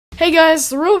Hey guys,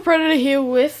 the Real Predator here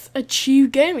with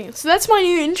AchievedGaming. So that's my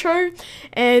new intro,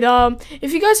 and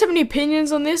if you guys have any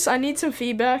opinions on this, I need some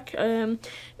feedback.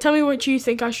 Tell me what you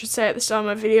think I should say at the start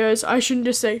of my videos. I shouldn't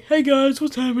just say, hey guys,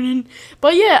 what's happening?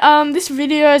 But yeah, this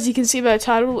video, as you can see by the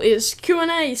title, is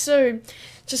Q&A. So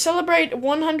to celebrate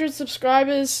 100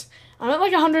 subscribers, I'm at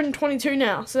like 122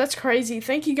 now, so that's crazy.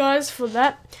 Thank you guys for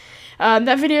that.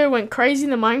 That video went crazy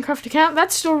in the Minecraft account.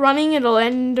 That's still running. It'll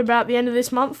end about the end of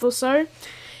this month or so.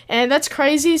 And that's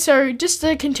crazy. So just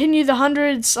to continue the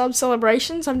 100 sub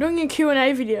celebrations, I'm doing a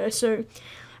Q&A video. So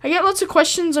I get lots of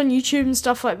questions on YouTube and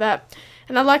stuff like that.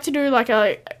 And I'd like to do like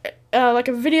a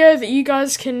video that you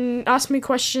guys can ask me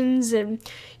questions, and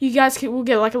you guys will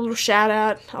get like a little shout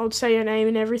out. I'll say your name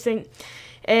and everything.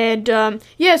 And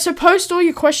yeah, so post all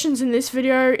your questions in this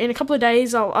video. In a couple of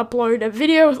days, I'll upload a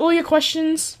video with all your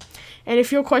questions. And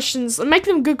if your questions, make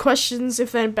them good questions.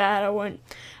 If they're bad, I won't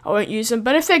use them.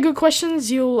 But if they're good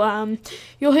questions, you'll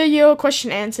hear your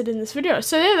question answered in this video.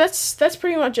 So yeah, that's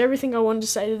pretty much everything I wanted to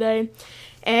say today.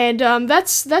 And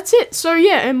that's it. So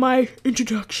yeah, and my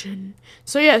introduction.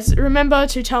 So yes, remember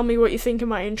to tell me what you think of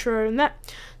my intro and that.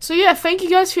 So yeah, thank you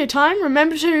guys for your time.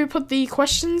 Remember to put the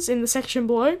questions in the section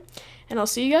below, and I'll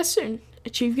see you guys soon.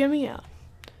 AchievedGaming out.